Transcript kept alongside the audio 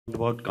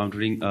about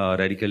countering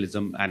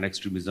radicalism and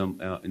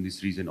extremism in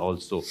this region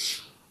also.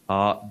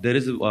 There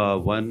is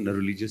one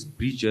religious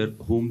preacher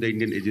whom the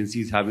Indian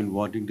agencies have been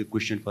wanting to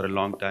question for a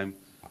long time,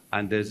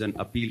 and there's an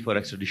appeal for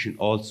extradition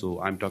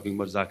also. I'm talking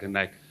about Zakir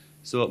Naik.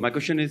 So my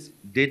question is,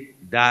 did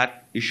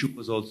that issue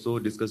was also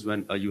discussed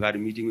when you had a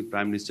meeting with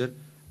Prime Minister?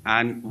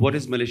 And what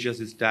is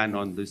Malaysia's stand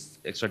on this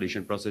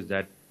extradition process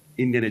that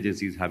Indian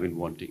agencies have been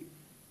wanting?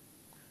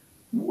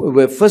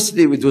 Well,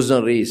 firstly, it was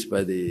not raised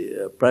by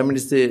the Prime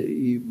Minister.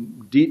 He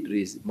did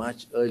raise it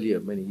much earlier,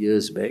 many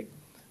years back.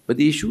 But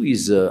the issue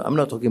is, I'm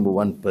not talking about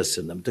one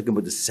person. I'm talking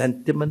about the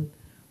sentiment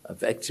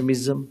of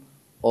extremism,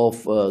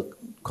 of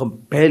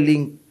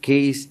compelling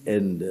case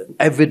and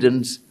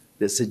evidence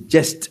that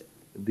suggest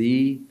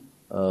the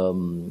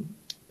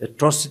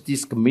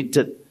atrocities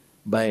committed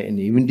by an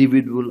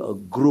individual, or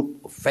group,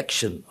 or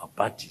faction, or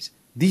parties.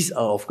 These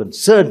are of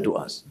concern to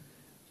us.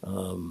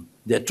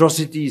 The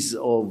atrocities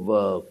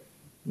of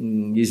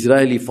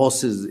Israeli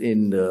forces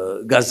in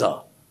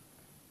Gaza.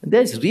 And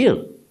that's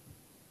real.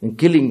 And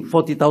killing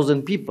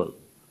 40,000 people.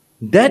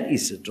 That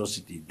is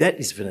atrocity. That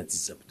is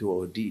fanaticism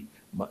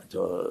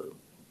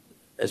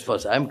as far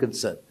as I'm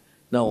concerned.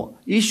 Now,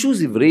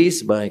 issues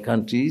raised by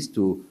countries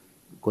to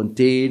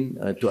contain,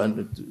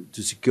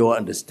 to secure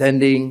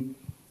understanding,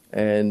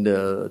 and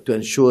to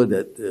ensure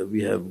that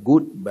we have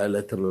good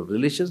bilateral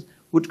relations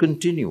would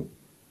continue.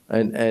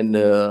 And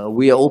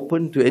we are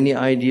open to any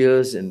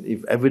ideas, and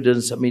if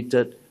evidence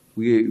submitted,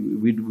 we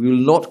will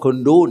not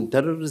condone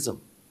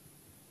terrorism.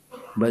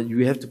 But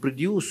you have to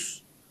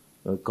produce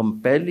a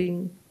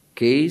compelling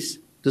case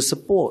to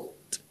support.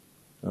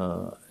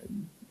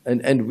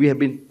 And we have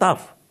been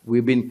tough.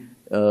 We've been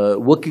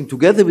working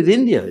together with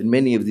India in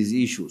many of these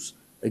issues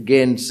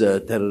against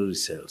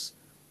terrorist cells.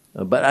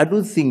 But I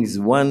don't think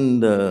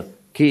one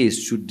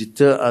case should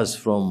deter us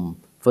from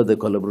further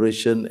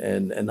collaboration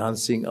and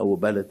enhancing our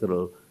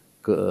bilateral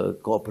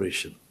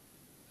cooperation.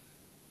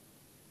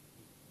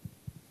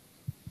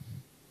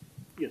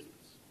 Yes.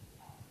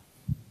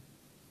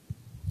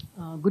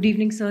 Good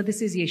evening, sir.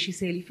 This is Yeshi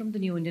Seli from the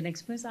New Indian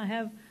Express. I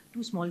have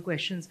two small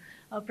questions.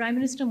 Prime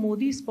Minister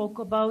Modi spoke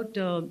about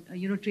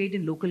trade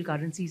in local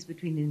currencies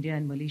between India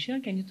and Malaysia.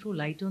 Can you throw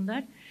light on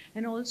that?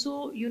 And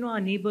also,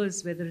 our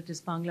neighbors, whether it is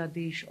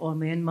Bangladesh or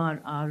Myanmar,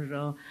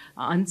 are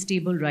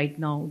unstable right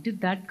now. Did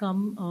that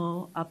come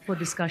up for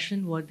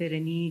discussion? Were there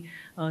any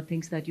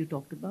things that you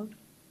talked about?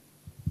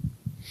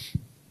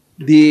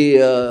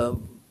 The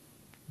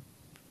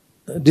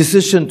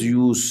decision to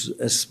use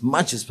as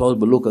much as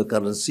possible local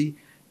currency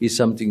is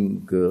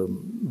something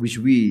which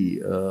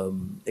we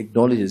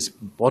acknowledge is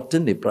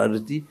important, a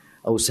priority.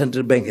 Our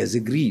central bank has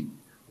agreed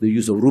the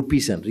use of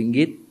rupees and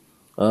ringgit.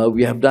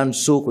 We have done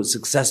so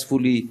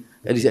successfully,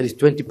 at least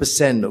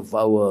 20% of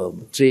our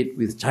trade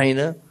with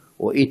China,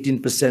 or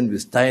 18%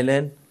 with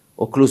Thailand,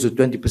 or close to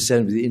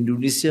 20% with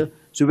Indonesia.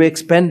 So we're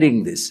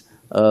expanding this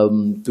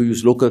to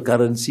use local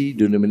currency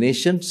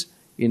denominations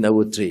in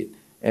our trade.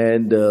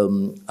 And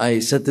I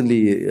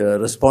certainly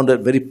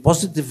responded very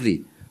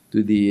positively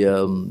to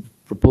the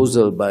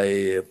proposal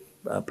by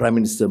Prime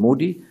Minister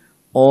Modi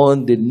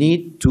on the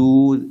need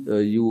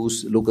to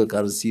use local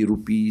currency,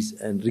 rupees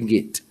and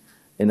ringgit.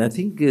 And I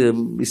think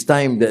it's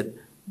time that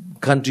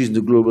countries in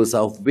the global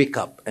south wake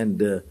up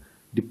and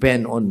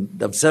depend on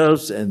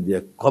themselves and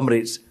their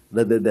comrades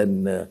rather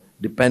than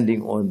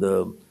depending on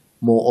the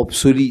more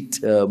obsolete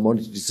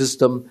monetary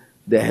system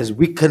that has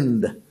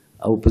weakened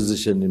our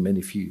position in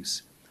many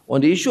fields.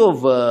 On the issue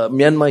of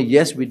Myanmar,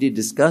 yes, we did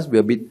discuss. We're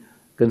a bit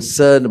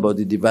concerned about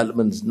the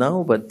developments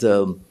now, but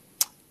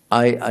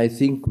I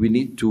think we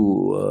need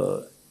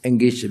to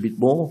engage a bit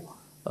more.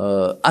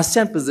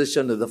 ASEAN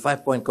position of the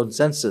 5-point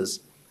consensus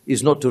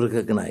is not to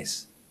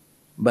recognize.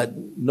 But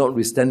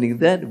notwithstanding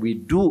that, we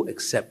do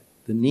accept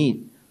the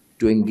need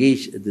to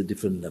engage at the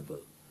different level.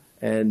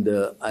 And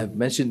I've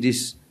mentioned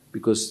this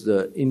because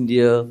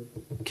India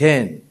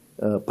can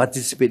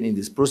participate in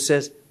this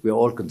process. We are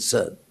all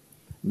concerned.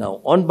 Now,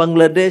 on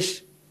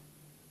Bangladesh,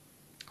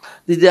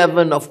 the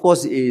development, of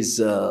course, is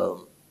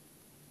still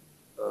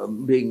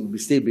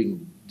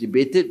being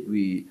debated.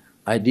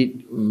 I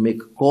did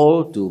make a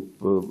call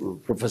to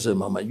Professor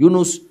Muhammad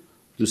Yunus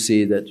to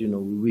say that, we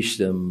wish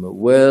them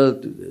well,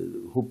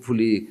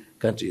 hopefully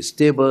country is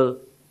stable,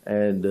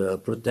 and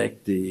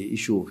protect the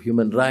issue of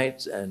human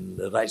rights and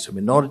the rights of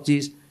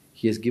minorities.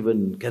 He has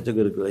given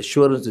categorical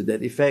assurance to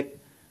that effect,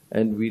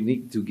 and we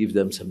need to give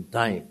them some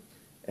time.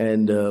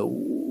 And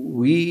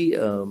we,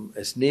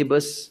 as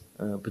neighbors,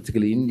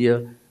 particularly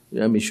India,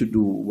 should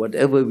do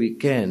whatever we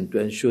can to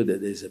ensure that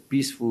there is a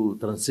peaceful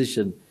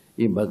transition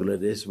in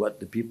Bangladesh, what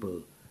the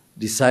people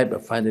decide,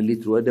 but finally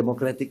through a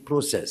democratic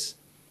process.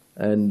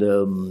 And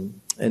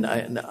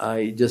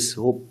I just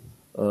hope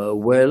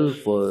well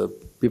for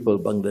people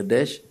of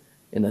Bangladesh,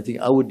 and I think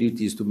our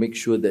duty is to make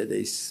sure that there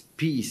is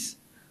peace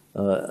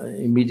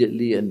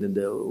immediately, and then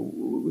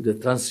the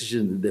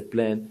transition, the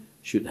plan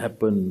should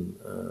happen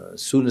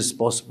as soon as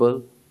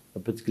possible,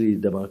 particularly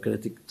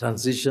democratic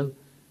transition,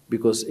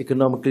 because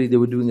economically they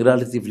were doing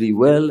relatively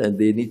well and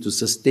they need to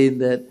sustain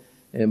that.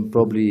 and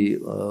probably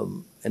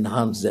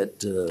enhance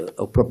that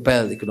or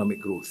propel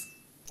economic growth.